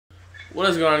What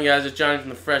is going on, guys? It's Johnny from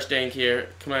the Fresh Dank here,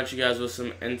 coming at you guys with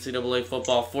some NCAA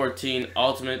Football 14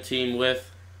 Ultimate Team with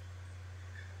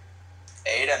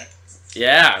Aiden.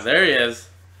 Yeah, there he is.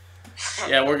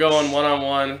 Yeah, we're going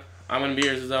one-on-one. I'm going to be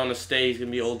Arizona State. He's going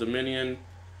to be Old Dominion.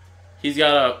 He's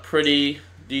got a pretty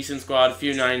decent squad, a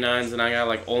few 99s, and I got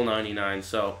like all 99s.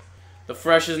 So, the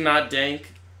Fresh is not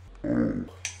dank. We're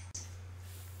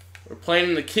playing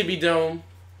in the Kibby Dome.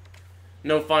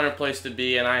 No finer place to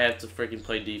be, and I have to freaking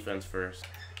play defense first.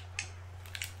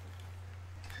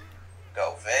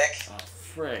 Go, Vic. Oh,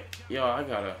 frick. Yo, I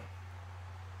gotta...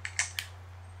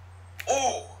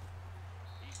 Ooh!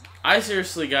 I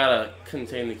seriously gotta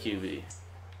contain the QB.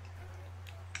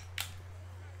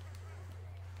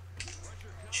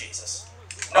 Jesus.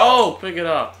 No. Oh, pick it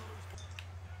up.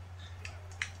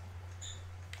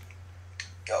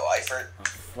 Go, Eifert. Oh,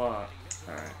 fuck.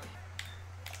 Alright.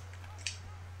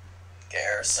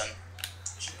 Garrison.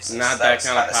 Jesus, Not that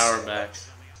kind of kinda power stupid. back.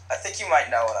 I think you might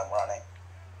know what I'm running.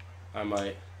 I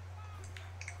might.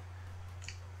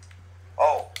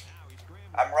 Oh.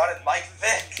 I'm running Mike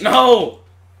Vick. No!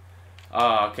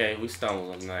 Oh, okay. We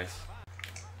stumbled him. Nice.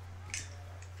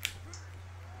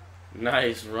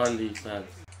 Nice run defense.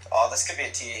 Oh, this could be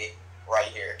a TE right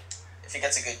here. If he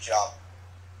gets a good jump.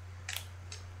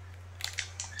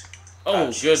 Oh,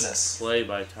 good Jesus. play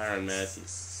by Tyron Matthew.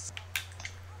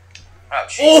 Oh,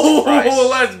 Jesus Christ. Oh,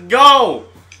 let's go!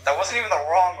 That wasn't even the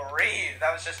wrong read.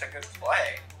 That was just a good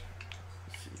play.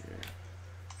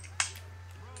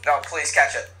 No, please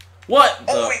catch it. What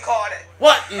Oh, the? he caught it.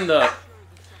 What in the?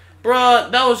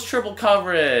 Bruh, that was triple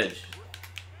coverage.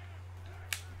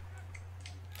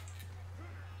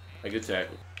 A good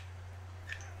tackle.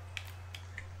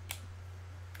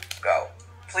 Go.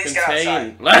 Please get outside.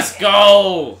 Contain. Let's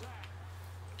go!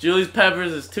 Julius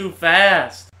Peppers is too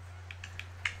fast.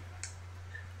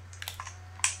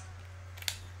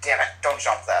 Damn it. Don't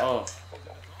jump that. Oh.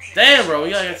 Damn, bro.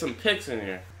 We gotta get some picks in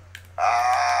here.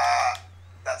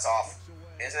 That's off.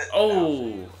 Is it? Oh.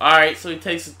 No. Alright, so he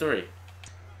takes a 3.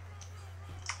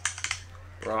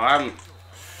 Bro, I'm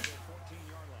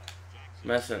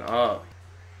messing up.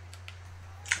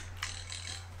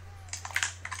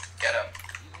 Get him.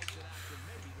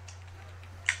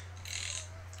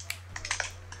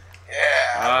 Yeah.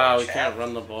 Ah, we champ. can't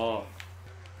run the ball.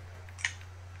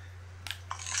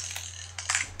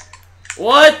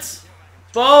 What?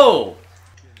 Bo!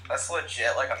 That's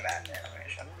legit like a Madden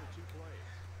animation.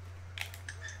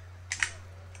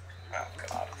 Oh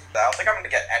god. I don't think I'm gonna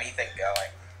get anything going.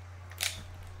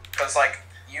 Cause like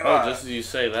you. Oh, just as you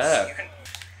say that. You can.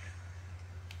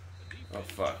 Oh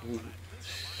fuck.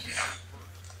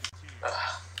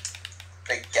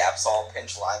 Big gaps all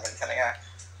pinch lineman kind of guy.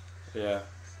 Yeah.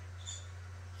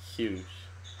 Huge.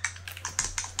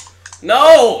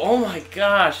 No! Oh my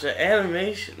gosh, the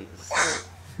animations.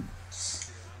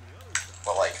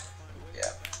 But like,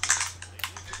 yeah.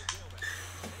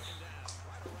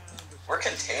 We're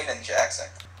containing Jackson.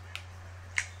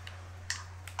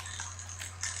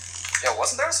 Yo,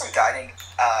 wasn't there some guy named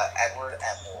Edward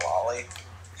M. Wally?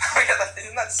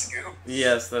 Isn't that Scoop?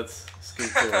 Yes, that's Scoop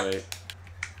 208.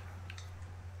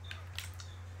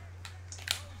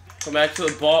 Come back to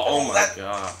the ball. Oh my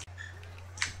god.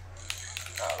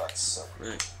 Oh, that's so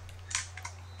Frick.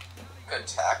 good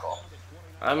tackle.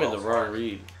 I made the Well, wrong fuck.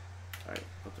 read. Alright,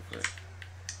 what the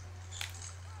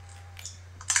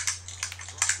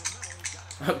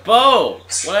frick? Bo!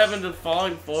 What happened to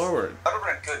falling forward? That would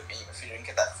have been a good beam if you didn't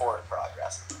get that forward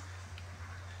progress.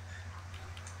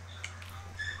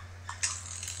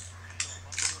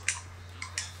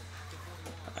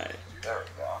 Alright. There we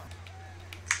go.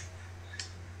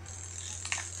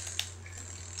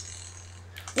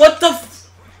 What the f-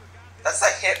 That's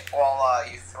the hit while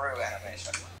you threw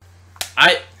animation.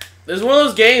 There's one of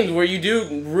those games where you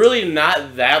do really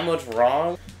not that much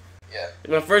wrong. Yeah.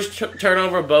 My first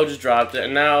turnover, Bo just dropped it,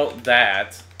 and now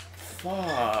that.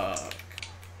 Fuck.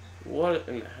 What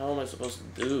in the hell am I supposed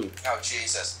to do? Oh,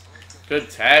 Jesus. Good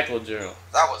tackle, Gerald.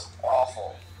 That was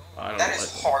awful. I don't That know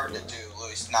is what hard to do. do,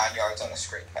 Luis. 9 yards on a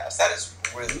straight pass. That is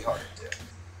really hard to do.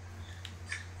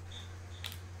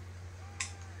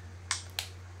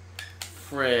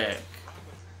 Frick.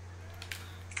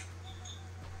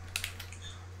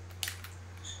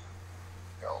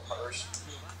 Go, Hurst.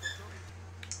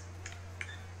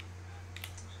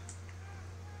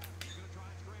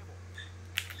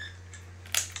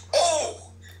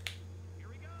 Oh!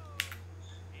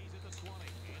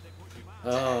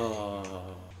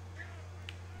 Oh.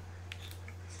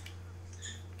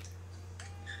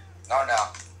 No, no.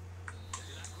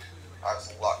 I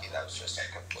was lucky that was just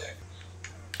incomplete.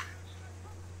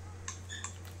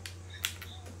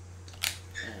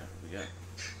 Yeah, god.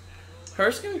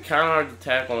 Hurst can be kind of hard to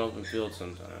tackle on open field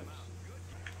sometimes.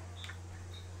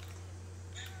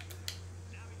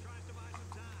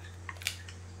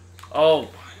 Oh my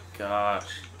gosh.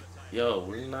 Yo,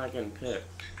 we're not getting picked.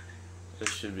 This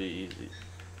should be easy.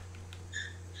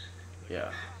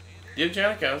 Yeah. Do you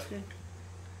have Janikowski?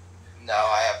 No,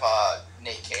 I have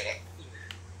Nate Kading.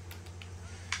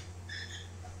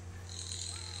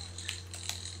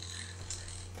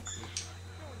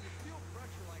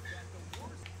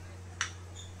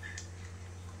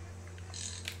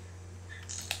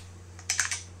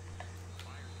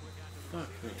 Fuck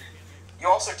me. You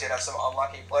also did have some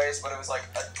unlucky plays, but it was like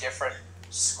a different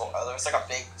score. There was like a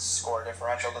big score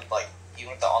differential that, like,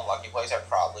 even with the unlucky plays, I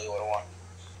probably would have won.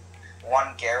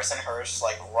 One Garrison Hurst,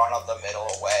 like, run up the middle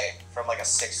away from like a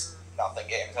 6-0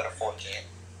 game instead of 14.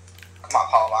 Come on,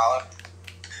 Palomalo.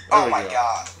 Oh my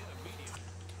god.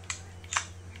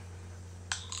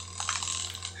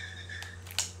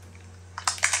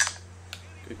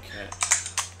 Good catch.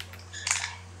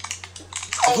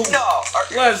 Oh no!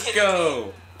 Let's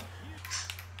go!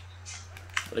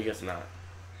 But I guess not.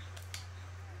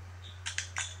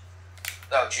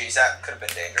 Oh jeez, that could have been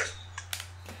dangerous.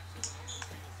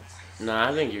 Nah,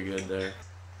 I think you're good there.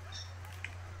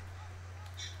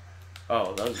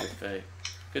 Oh, that was a good fake.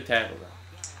 Good tackle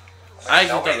though. I actually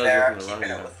thought that was going to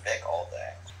run with Vic all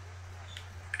day.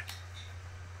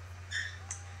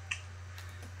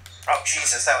 Oh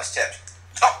Jesus, that was tipped.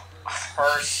 Oh,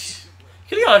 Hurst.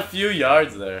 Could have got a few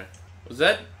yards there. Was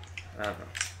that? I don't know.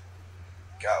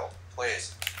 Go,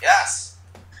 please. Yes.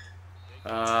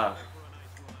 You know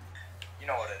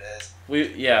what it is.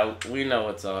 We know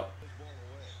what's up.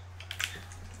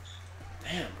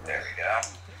 Damn. Bro. There we go.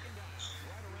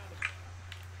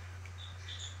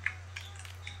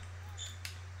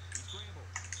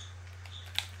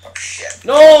 Oh shit.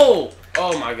 No!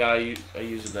 Oh my god, I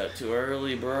used that too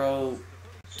early, bro.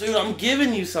 Dude, I'm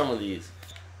giving you some of these.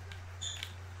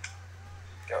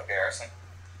 Go Garrison.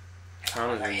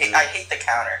 I hate the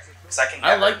counter.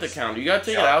 I like the counter. You gotta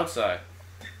take it outside.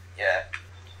 Yeah.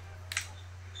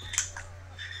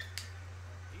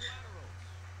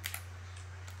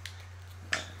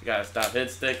 You gotta stop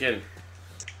hit sticking.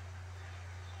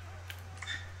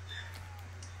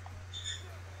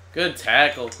 Good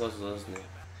tackle, close to listening.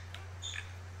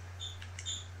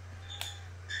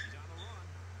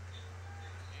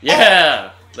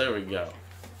 Yeah! There we go.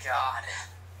 God.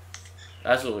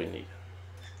 That's what we need.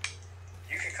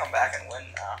 You can come back and win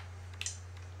now.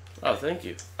 Oh, thank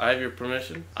you. I have your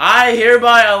permission. I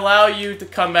hereby allow you to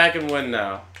come back and win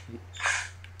now.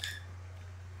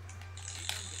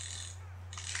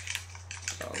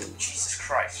 Oh. Jesus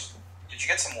Christ. Did you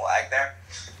get some lag there?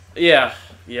 Yeah.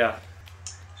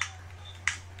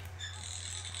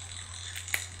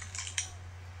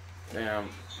 Damn,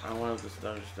 I wanted this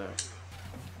other stuff.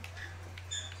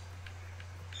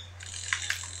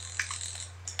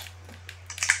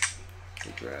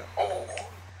 Good grab. Oh.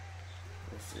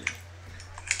 Let's see.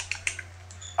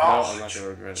 Oh, No, I'm not gonna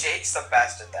regret it. Jake's the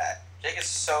best at that. Jake is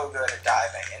so good at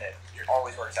diving, and it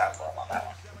always works out for him on that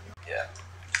one. Yeah.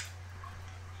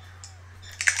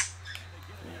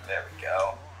 There we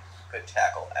go. Good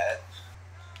tackle, Ed.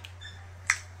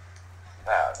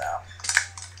 Oh, no.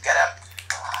 Get him.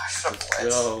 Oh, I should have blitzed.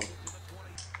 Go.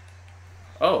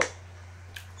 Oh.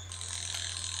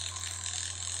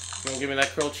 You wanna give me that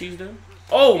curl cheese, dude?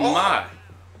 Oh my!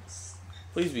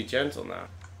 Please be gentle now.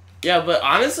 Yeah, but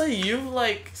honestly, you've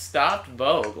like stopped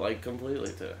Bo like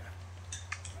completely today.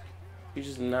 You're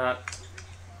just not.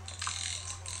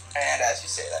 And as you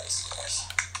say that, he scores.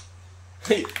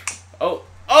 Oh!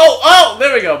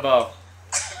 There we go, Bo. All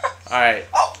right.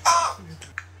 Oh!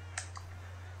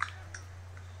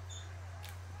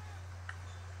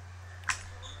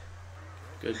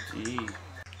 Good D.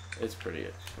 It's pretty.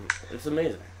 It's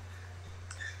amazing.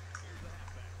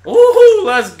 Woohoo!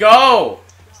 Let's go!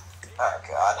 Oh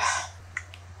God.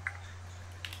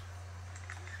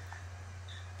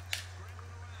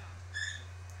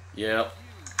 Yep.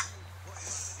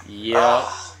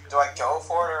 Do I go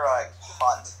for it or I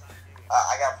punt?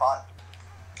 I got punt.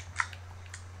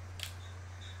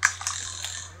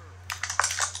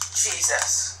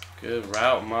 Jesus. Good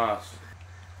route, Moss.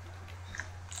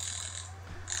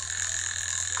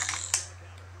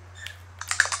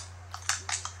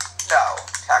 No,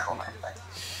 tackle him.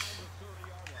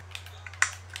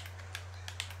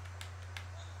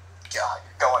 God,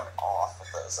 you're going off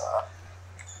with those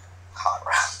hot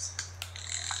rounds.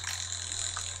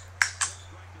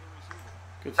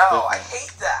 Good No, stiff I arm.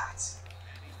 hate that.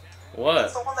 What?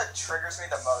 It's the one that triggers me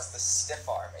the most, the stiff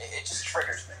arm. It just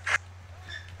triggers me.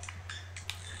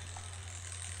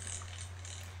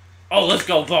 Oh, let's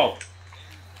go, Bo.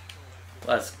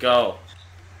 Let's go.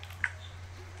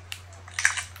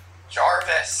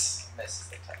 Jarvis misses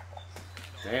the tackle.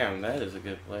 Damn, that is a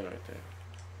good play right there.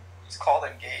 It's called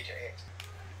engaging.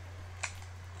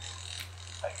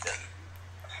 I didn't.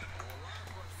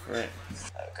 Right.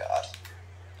 Oh god.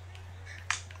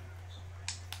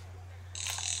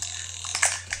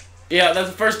 Yeah, that's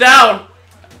the first down.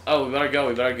 Oh, we better go.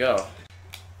 We better go.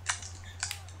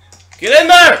 Get in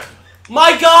there!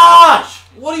 My gosh!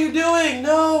 What are you doing?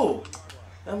 No!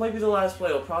 That might be the last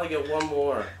play. We'll probably get one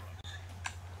more.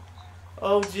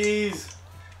 Oh, jeez.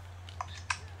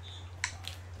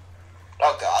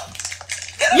 Oh god.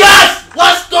 Yes!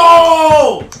 Let's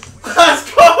go!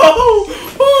 Let's go!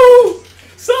 Woo!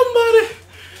 Somebody!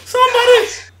 Somebody!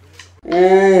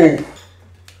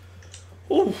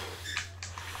 Ooh.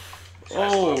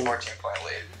 Oh. 14-point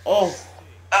lead. Oh.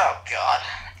 Oh god.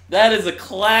 That is a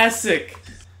classic.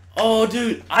 Oh,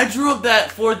 dude, I drew up that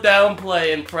 4th down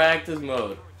play in practice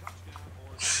mode.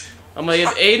 I'm like, if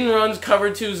Aiden runs cover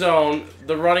 2 zone,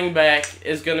 the running back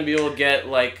is gonna be able to get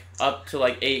like up to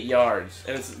like 8 yards,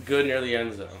 and it's good near the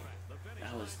end zone.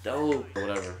 That was dope. Or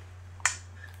whatever.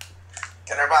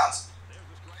 Get her bounce.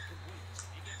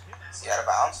 Is he out of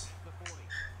bounds?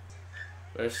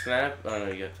 There's snap. Oh no,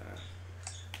 you get time.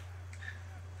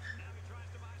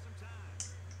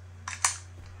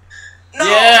 No!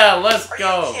 Yeah, let's Are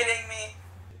go. you kidding me?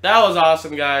 That was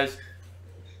awesome, guys.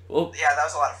 We'll Yeah, that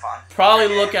was a lot of fun. probably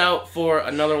look out for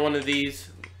another one of these.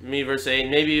 Me versus Aiden.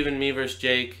 Maybe even me versus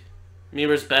Jake. Me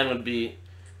versus Ben would be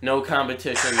no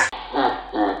competition.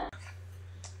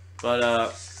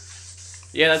 But,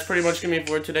 yeah, that's pretty much going to be it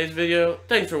for today's video.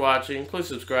 Thanks for watching. Please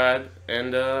subscribe.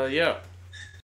 And, yeah.